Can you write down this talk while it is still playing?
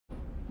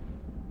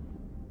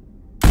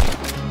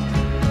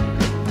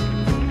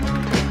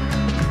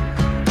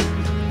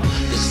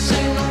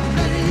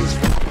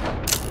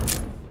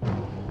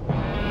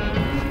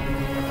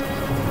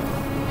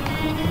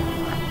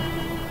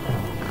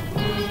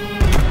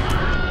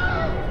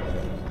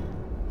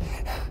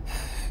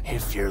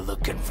if you're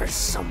looking for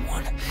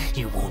someone,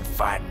 you won't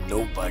find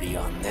nobody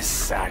on this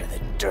side of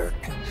the dirt.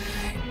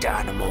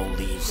 Dynamo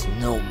leaves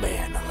no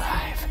man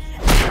alive.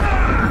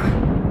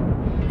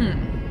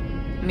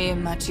 Me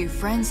and my two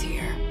friends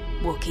here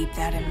will keep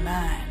that in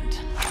mind.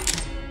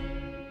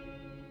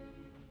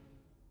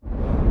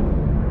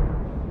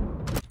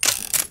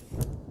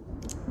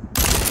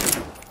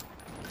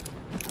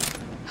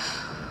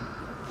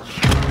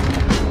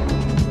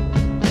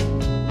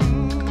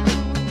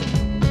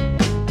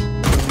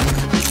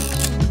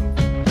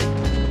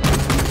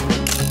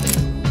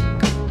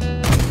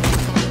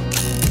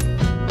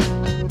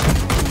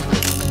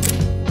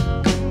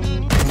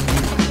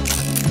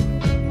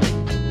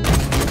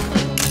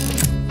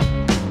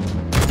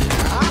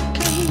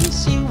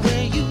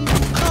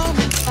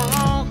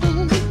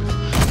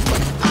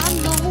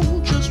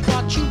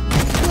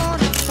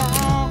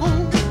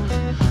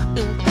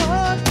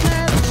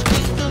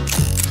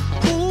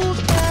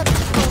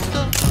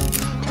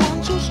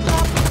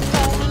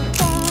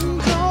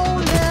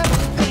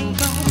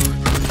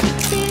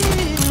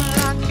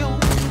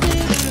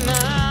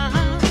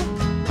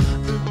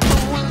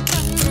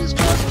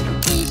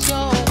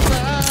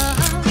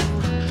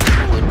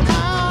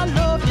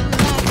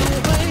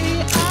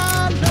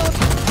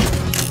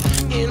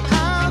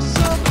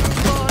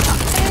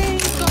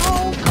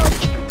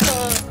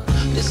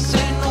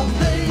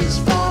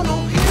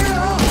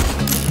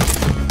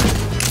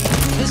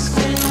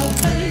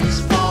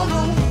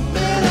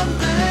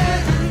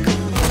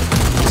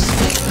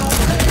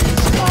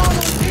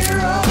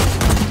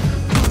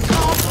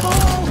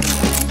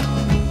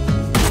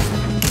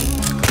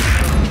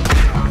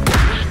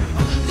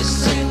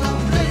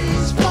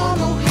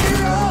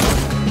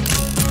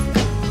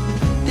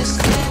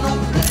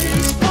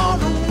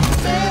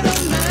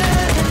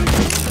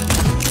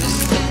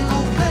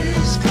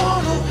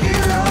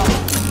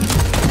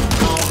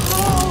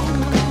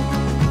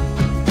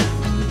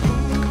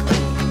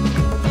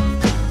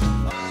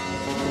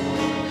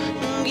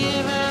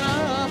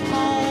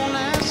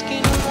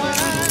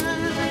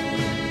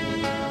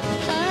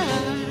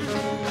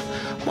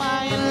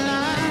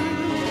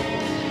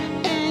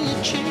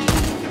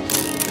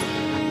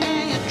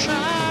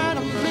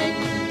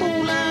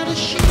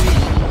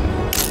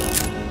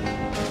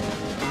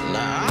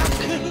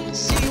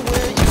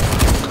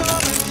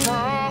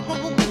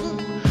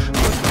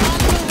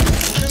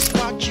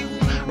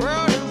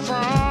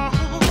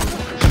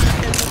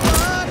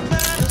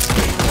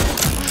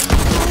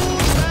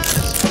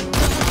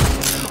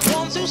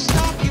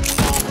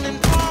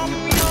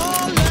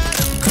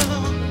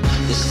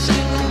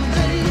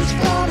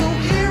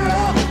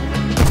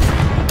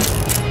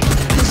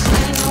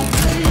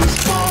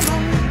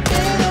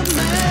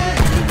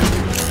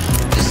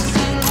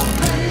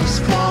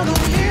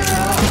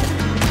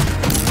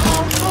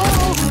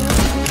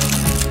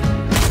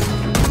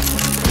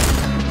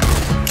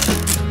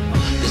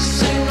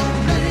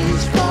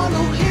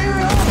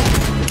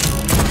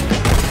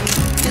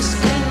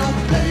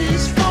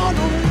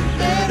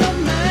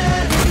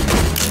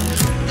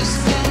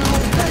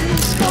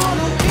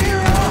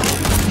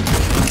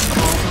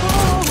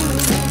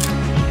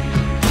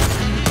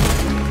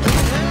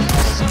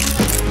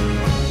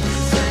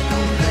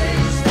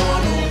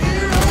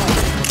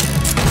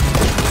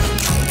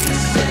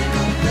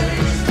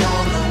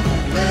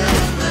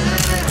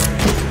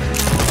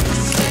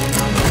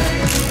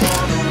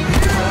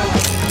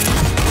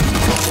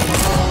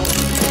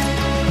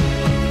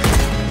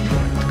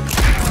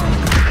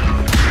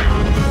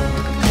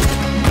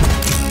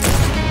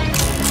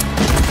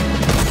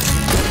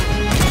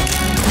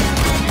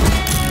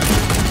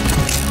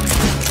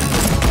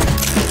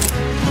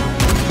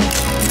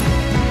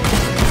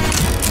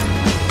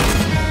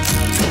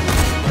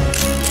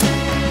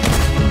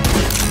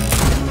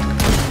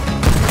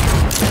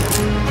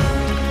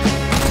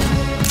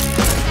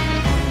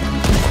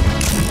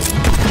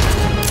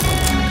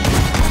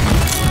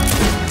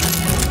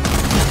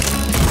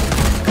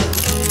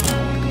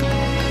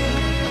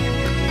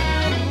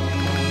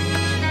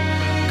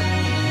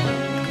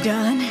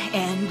 Done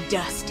and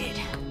dusted.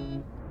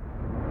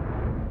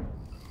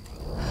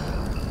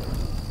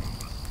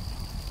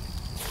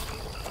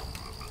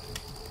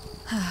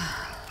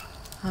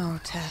 Oh,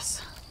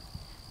 Tess.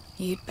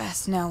 You'd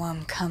best know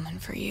I'm coming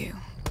for you.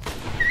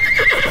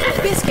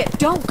 Biscuit,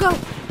 don't go!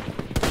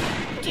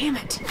 Damn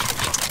it.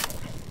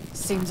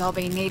 Seems I'll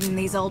be needing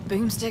these old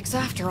boomsticks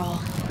after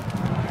all.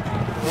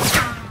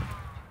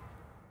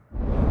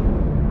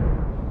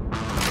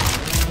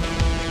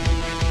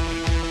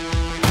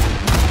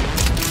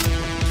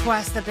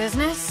 Twice the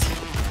business,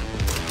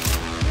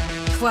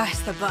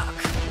 twice the buck.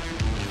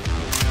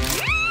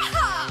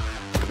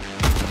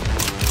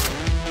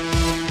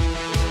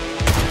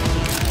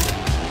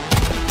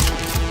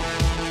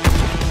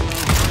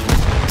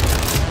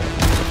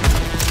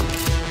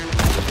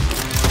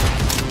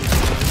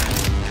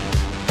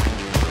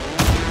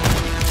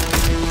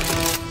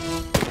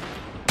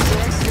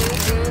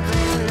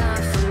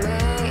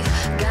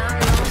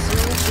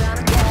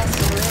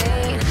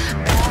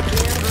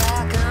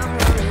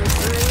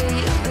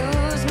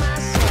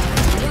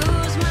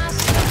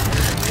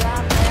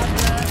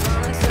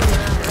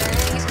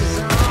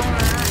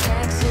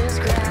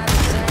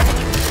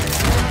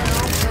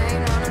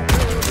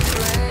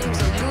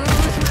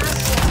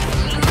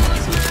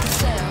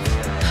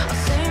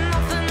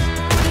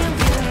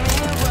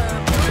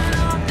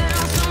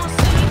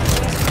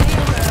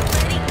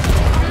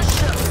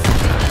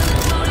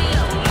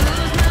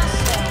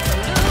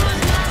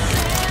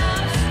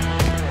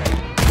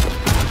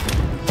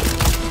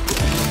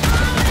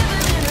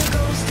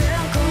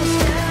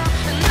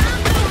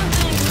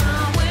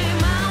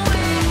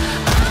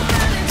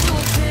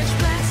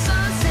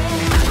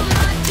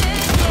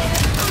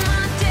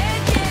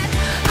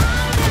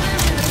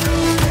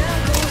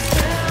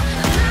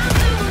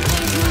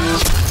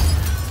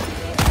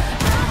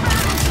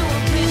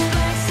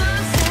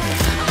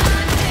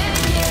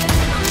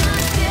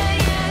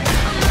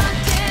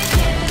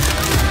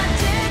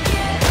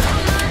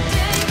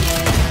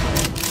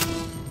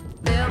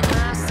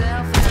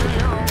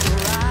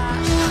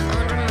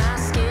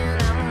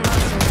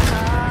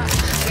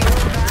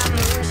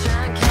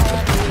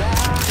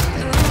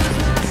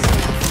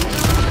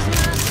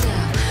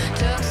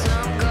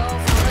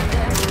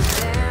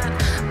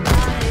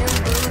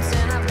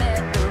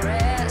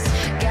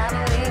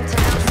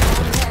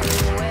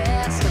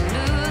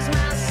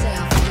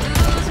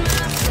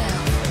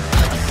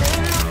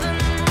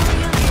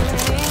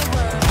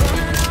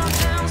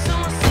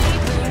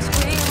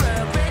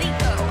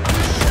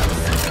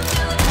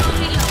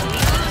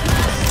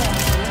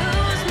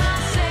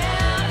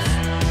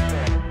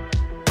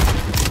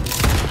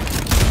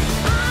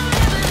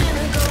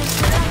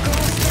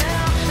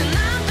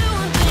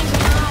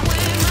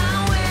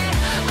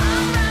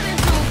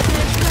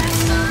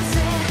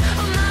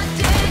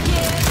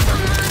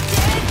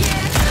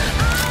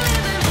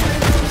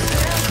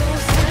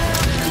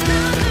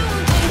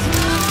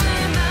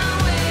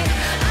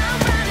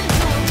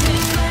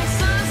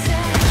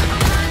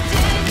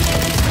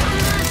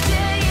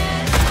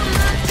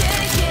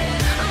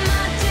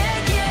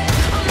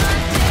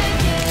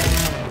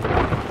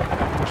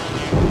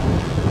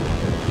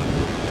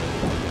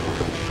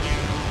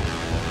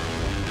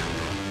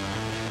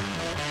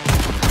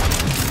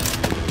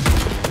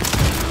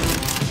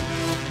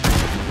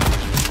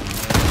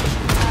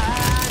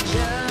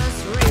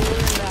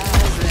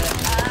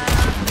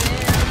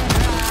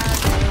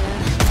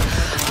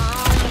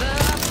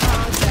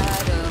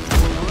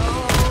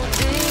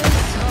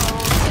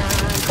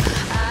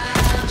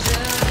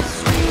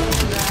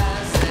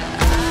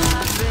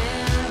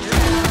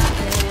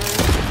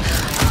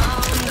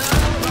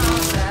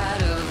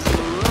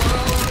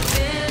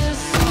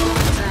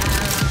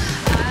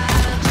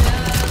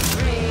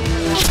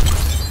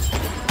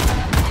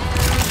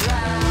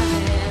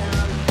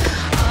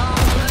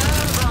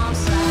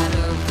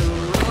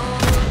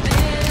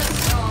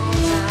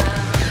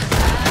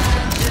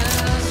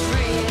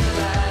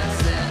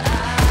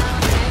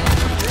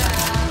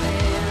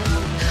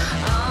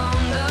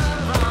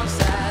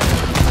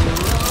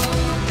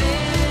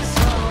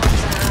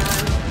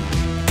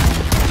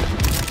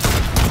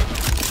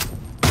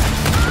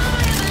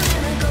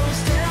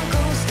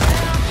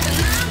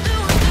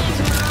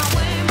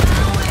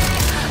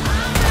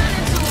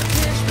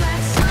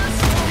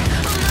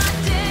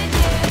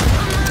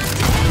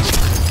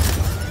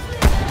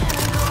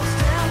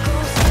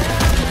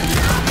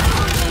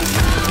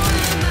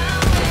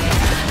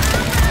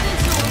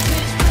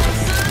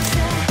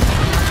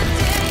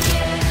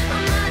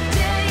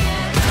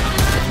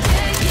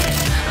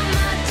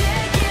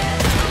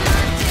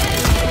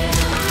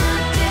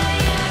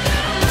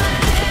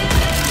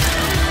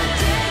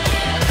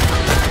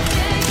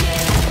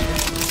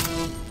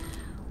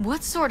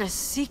 sort of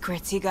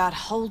secrets you got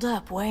holed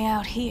up way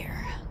out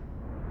here?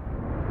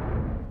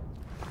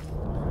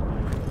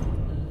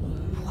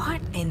 What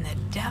in the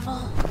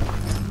devil?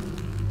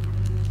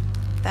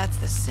 That's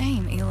the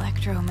same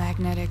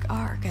electromagnetic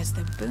arc as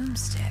the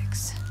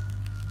boomsticks.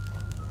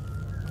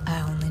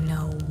 I only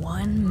know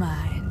one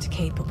mind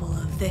capable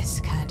of this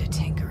kind of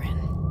tinkering.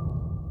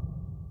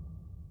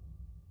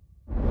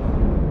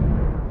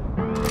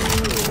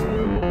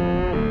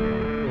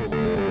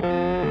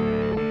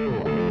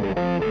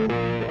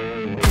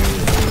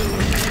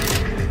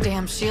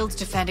 Damn shields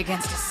defend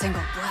against a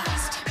single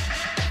blast.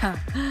 Huh.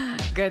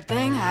 Good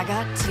thing I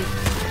got two.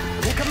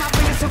 Look at my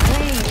fingers so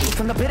clean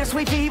from the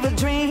bittersweet fever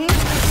dream.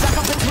 Stuck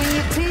up between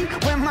your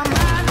teeth when my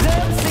mind's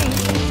obscene.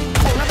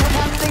 Only the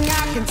one thing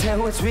I can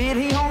tell, it's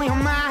really only your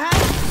mind.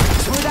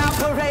 Without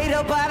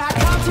parader, but I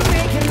come to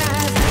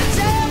recognize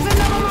there's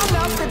another my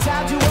love that's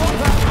how to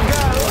over.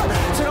 Girl,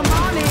 till the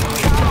morning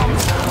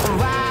comes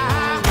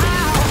around.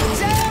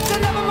 There's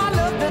another my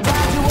love that's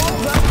how to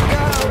over.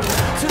 Girl,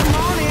 till the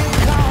morning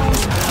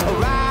comes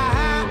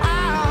around.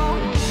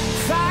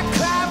 Fire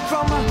cloud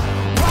from a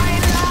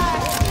white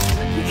light.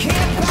 You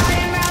can't buy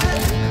another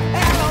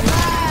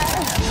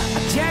alibi.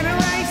 A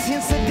generation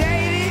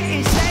sedated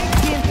and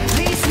shaken.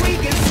 Least we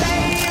can say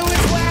it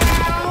was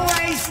well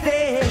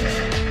wasted.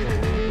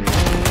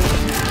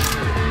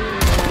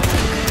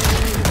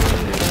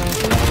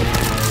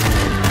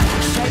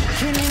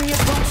 In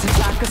your boots is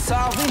like a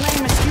sorry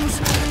lame excuse.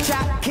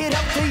 Jack it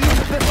up to you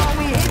before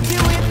we hit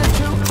you with the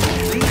truth.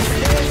 These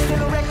days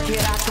still a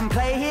record, I can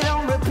play it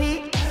on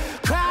repeat.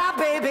 Cry,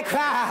 baby,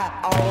 cry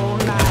all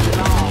night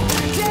long.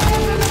 There's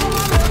another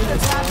my love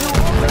that's how to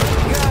over,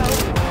 girl.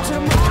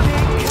 Till the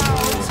morning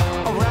comes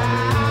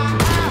around.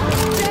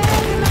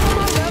 There's another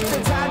my love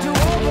that's how to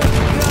over,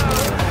 girl.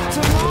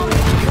 Till the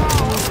morning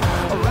comes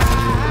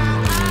around.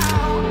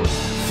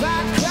 Fly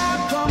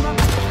cloud from a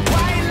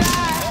white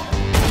light.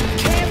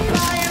 Can't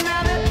buy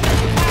another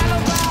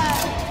alibi.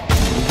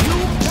 You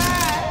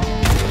buy,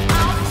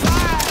 I'll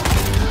fight.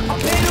 A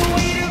better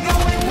way to go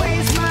and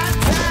waste my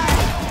time.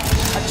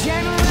 A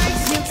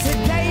generation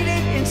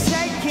sedated and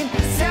shaken,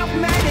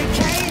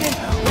 self-medicated.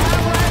 Why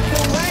worth the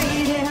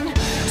waiting?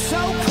 So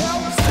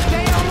close,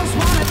 they almost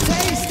wanna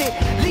taste it.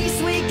 Least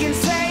we can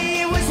say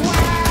it was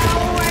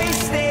well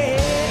wasted.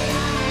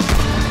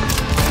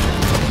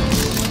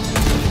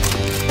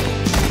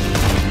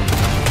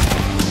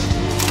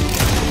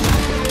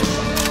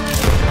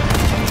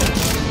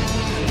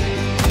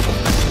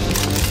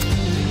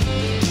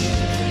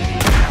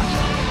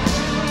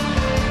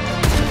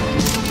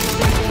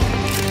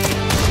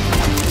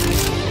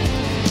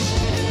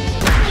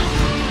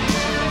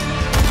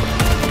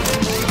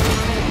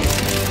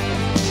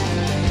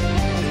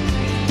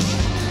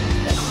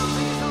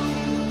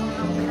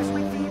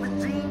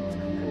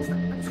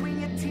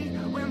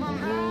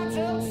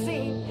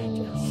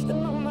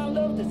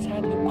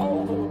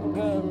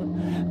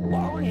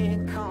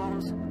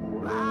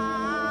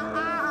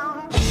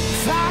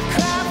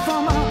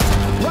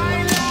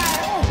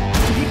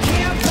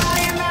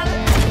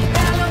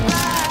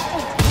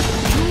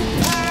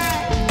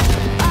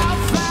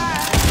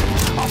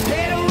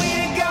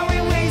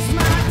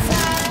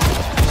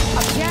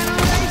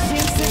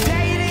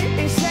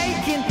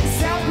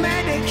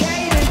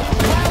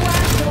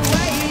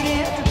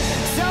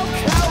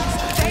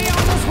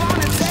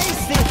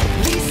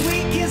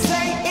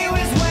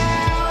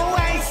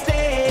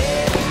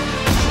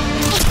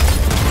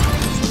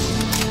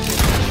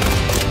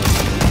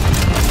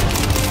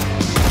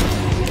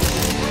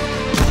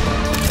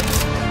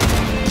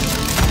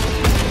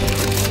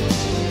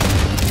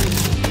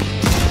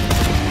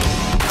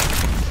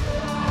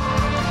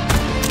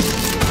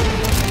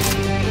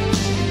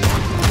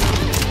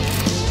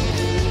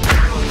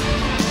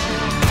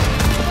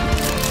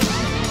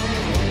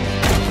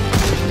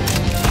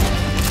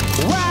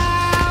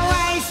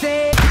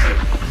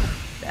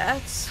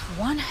 That's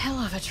one hell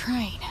of a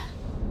train.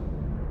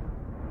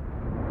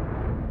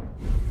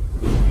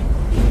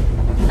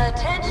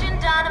 Attention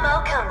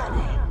Dynamo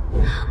Company.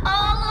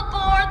 All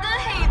aboard the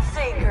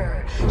Heatseeker.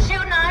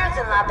 Shooting irons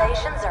and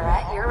libations are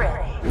at your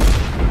ready.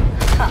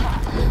 Now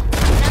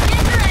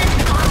get your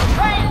engine on the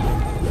train!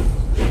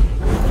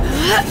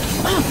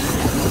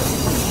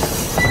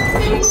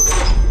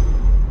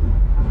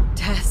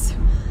 Tess,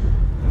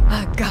 I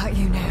got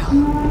you now.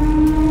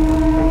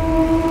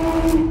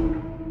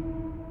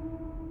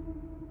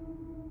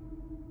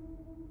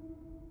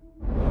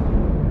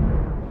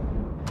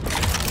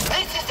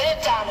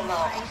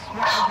 Dynamo.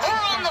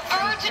 We're on the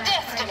verge of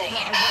destiny.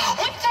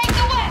 We take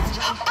the West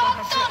by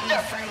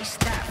thunder. Face,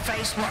 that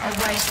face, what a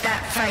waste,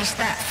 that face,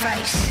 that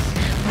face.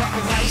 What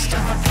a waste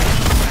of a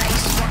pretty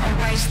face. What a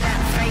waste,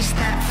 that face,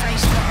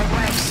 what a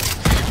waste.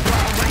 What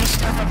a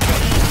waste of a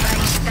pretty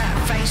face, that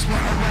face. What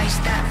a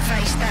waste, that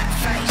face, that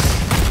face.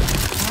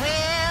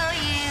 Will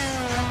you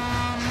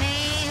want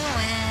me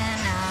when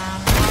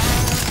I'm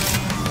older?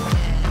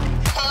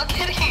 Look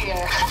at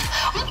here.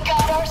 We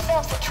got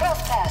ourselves a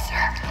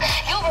trespasser.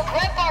 You'll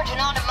regret barging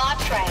onto my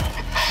train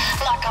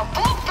like a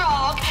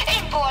bullfrog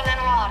in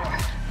boiling water.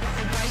 What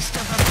a waste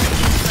of a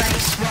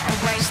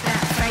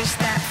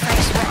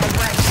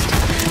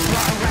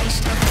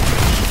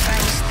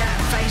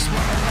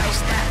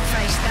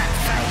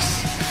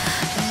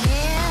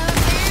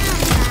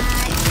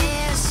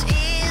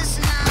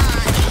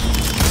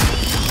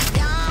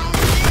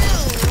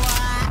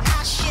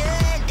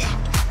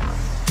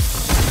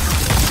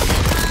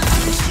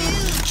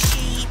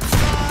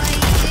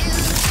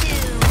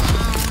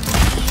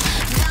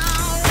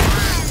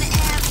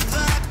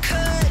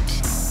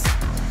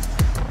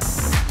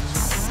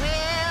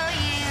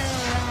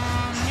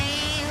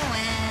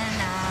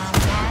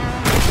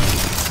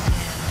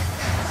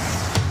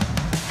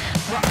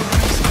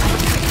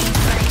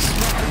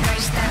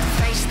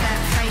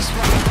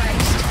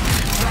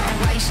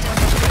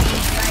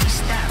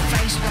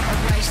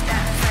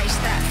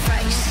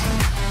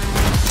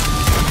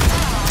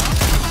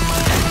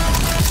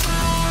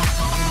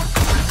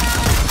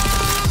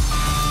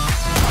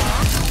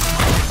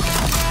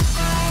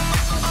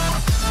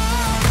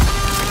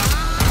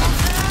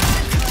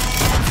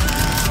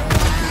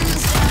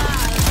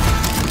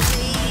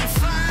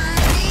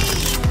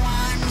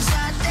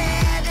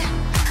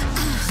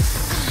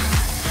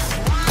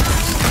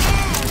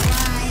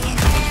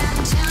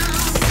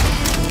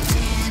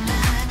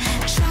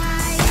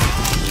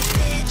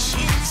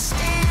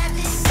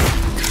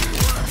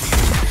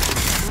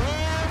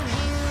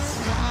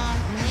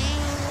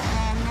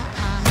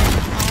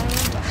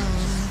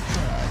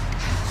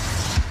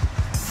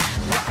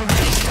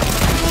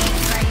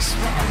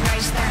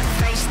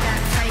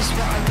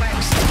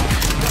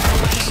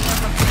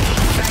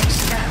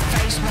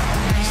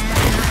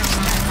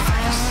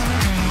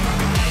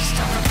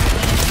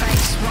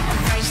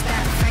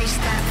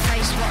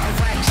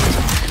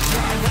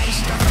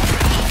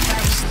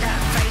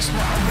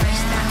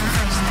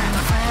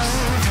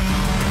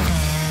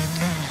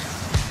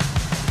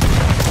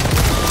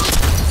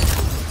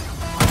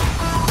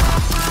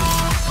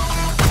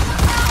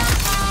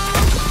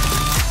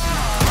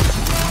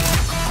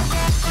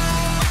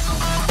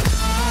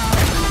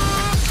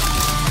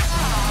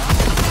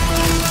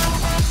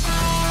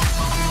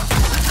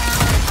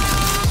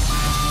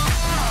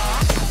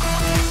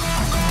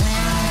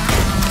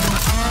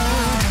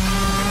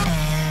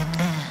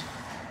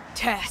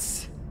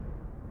Tess.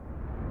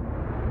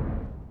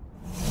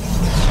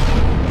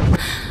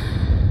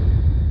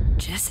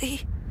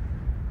 Jesse?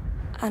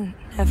 I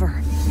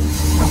never...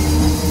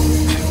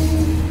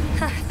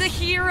 The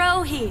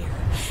hero here,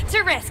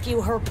 to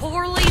rescue her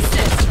poorly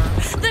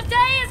sister. The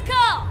day has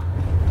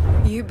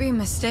come! You be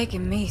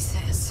mistaken me,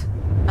 sis.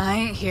 I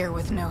ain't here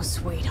with no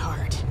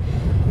sweetheart.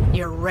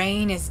 Your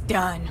reign is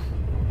done.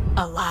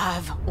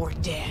 Alive or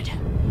dead.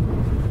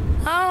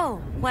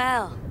 Oh,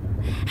 well.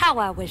 How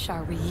I wish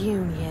our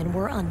reunion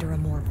were under a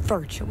more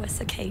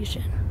virtuous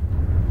occasion.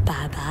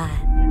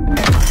 Bye-bye.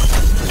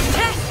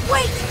 Tess,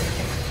 wait!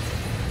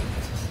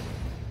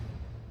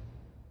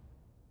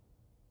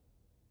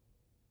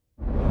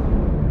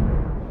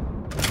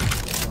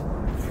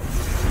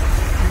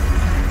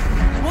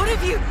 What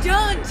have you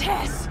done,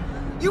 Tess?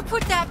 You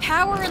put that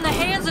power in the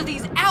hands of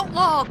these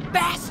outlaw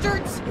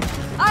bastards?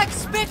 I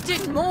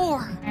expected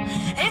more.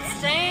 It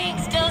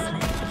stings, doesn't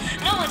it?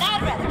 Knowing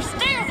I'd rather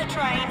steer the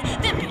train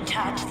than be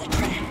tied to the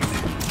tracks.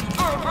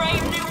 For a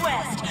brave new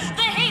West,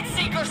 the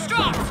Heatseeker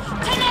strikes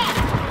tonight!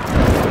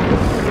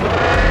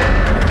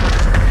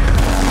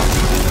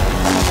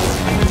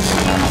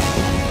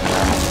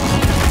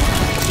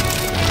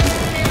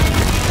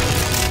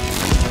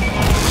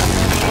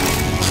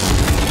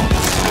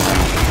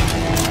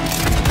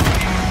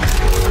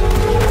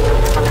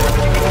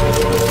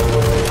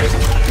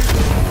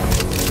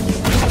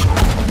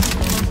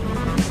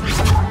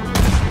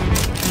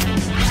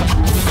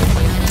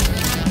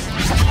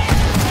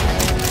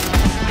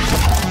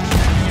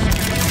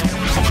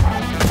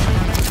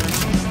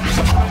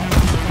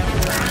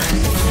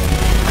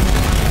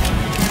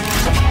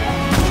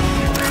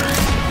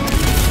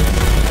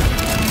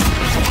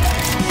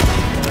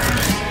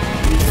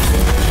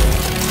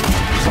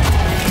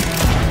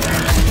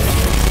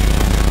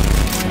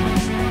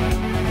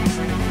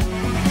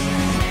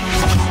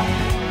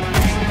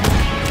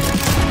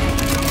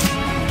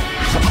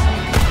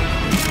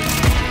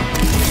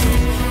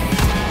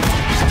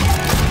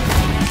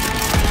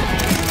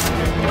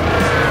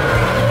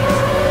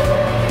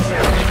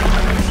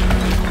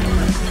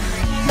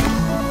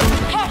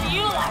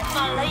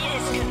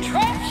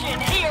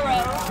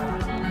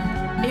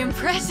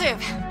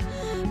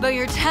 But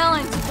your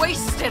talent's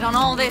wasted on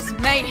all this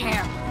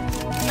mayhem.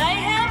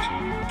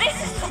 Mayhem? This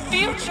is the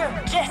future,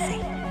 Jesse.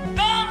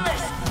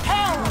 Boundless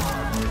power.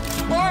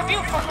 Or have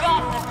you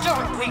forgotten the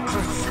dirt we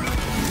grew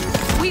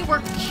through? We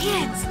were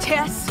kids,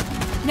 Tess.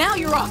 Now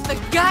you're off the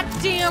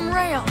goddamn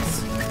rails.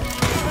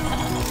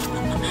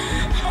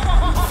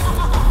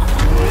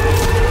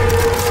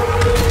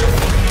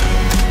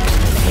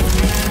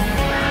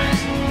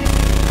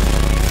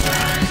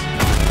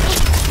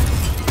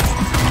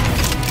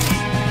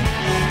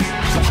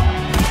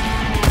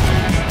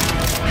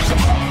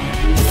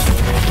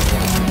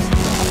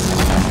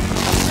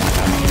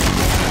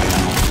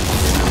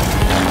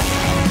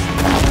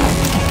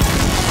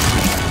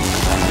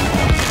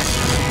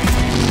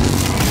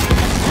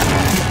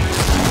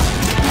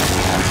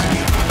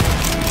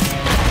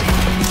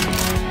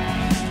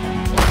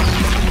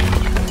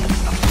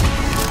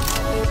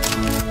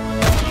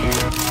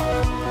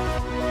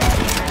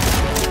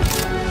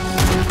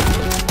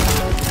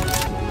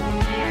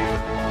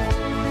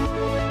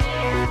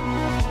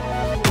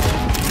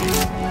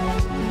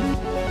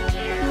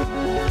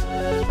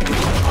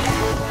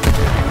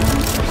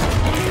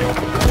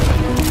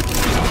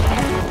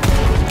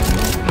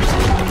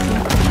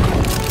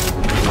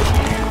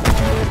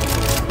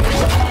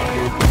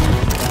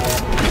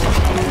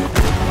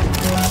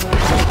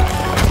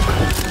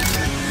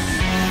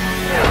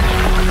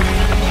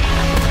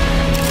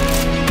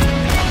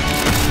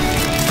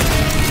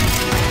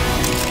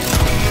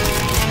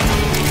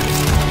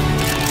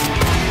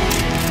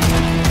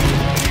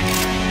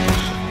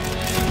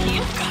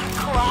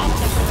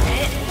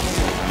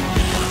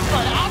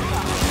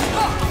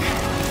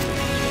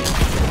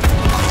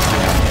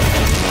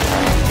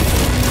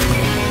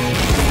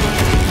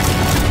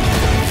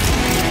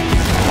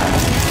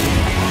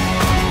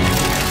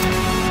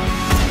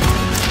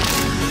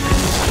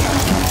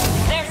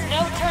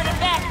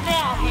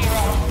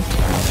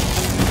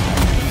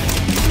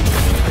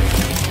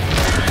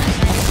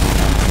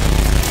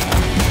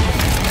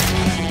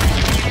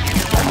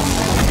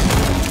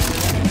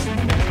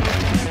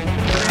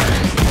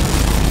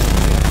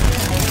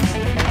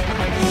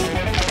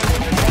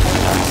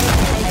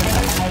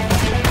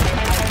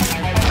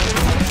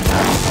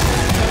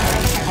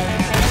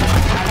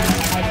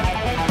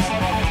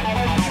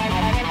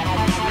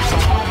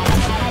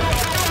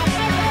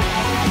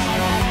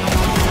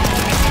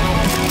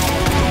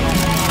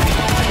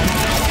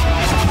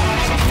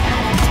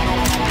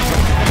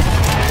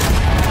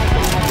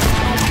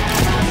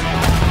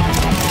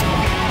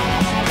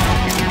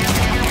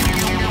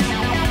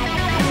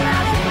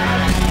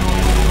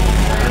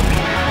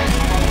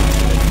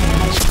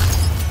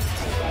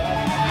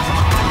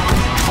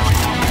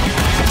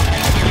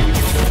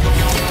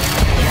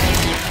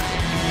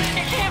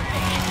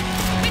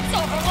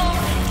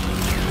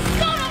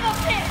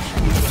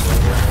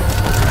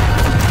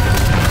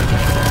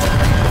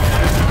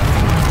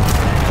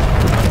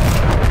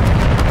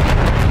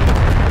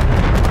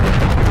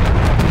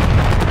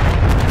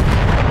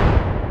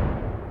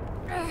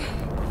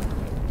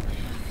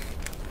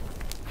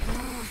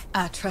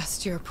 I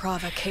trust your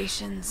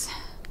provocations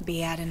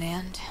be at an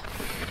end.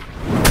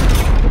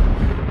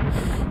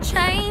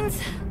 Chains?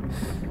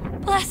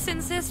 Blessing,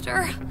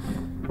 sister.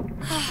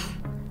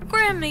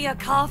 Grab me a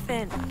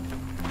coffin.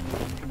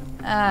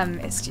 I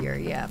missed your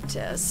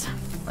yaptas.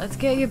 Let's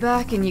get you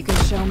back and you can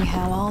show me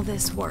how all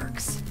this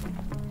works.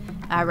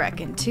 I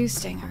reckon 2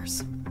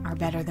 stingers are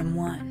better than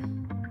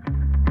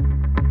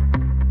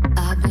 1.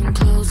 I've been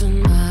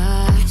closing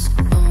my eyes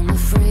on the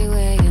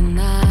freeway.